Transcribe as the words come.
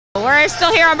We're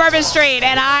still here on Bourbon Street,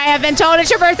 and I have been told it's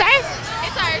your birthday.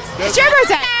 It's ours. It's your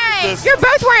birthday. You're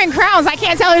both wearing crowns. I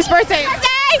can't tell whose birthday.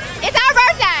 It's our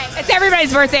birthday. It's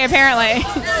everybody's birthday, apparently.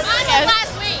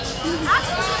 Last week.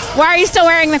 Why are you still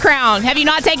wearing the crown? Have you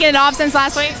not taken it off since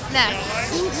last week? No.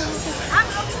 I'm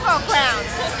looking for a crown.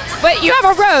 But you have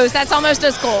a rose. That's almost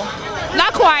as cool.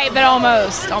 Not quite, but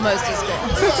almost. Almost as cool.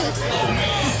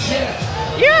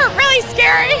 You're really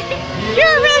scary.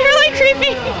 You're really, really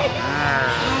creepy.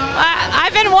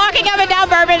 I've been walking up and down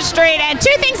Bourbon Street, and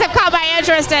two things have caught my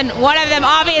interest, and one of them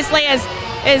obviously is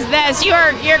this.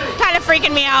 You're kind of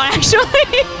freaking me out, actually.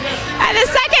 And the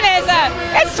second is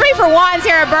it's 3 for 1s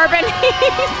here at Bourbon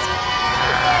Heat.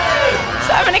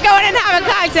 So I'm gonna go in and have a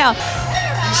cocktail.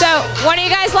 So what do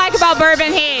you guys like about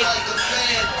Bourbon Heat?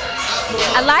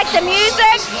 I like the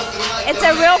music. It's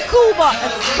a real cool bar.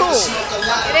 It's cool.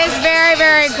 It is very,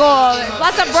 very cool.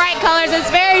 Lots of bright colors.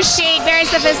 It's very chic, very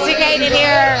sophisticated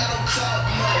here.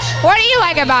 What do you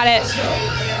like about it?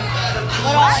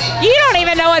 You don't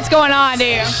even know what's going on, do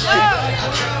you?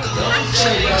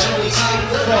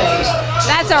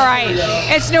 That's all right.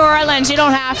 It's New Orleans. You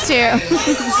don't have to.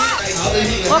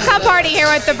 Well, come party here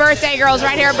with the birthday girls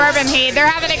right here at Bourbon Heat. They're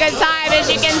having a good time, as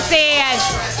you can see, and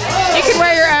you can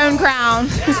wear your own crown.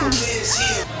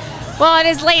 Well, it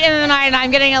is late in the night, and I'm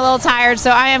getting a little tired,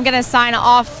 so I am going to sign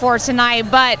off for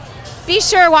tonight. But be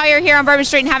sure while you're here on Bourbon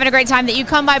Street and having a great time that you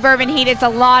come by Bourbon Heat. It's a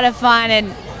lot of fun,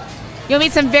 and you'll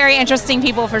meet some very interesting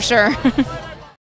people for sure.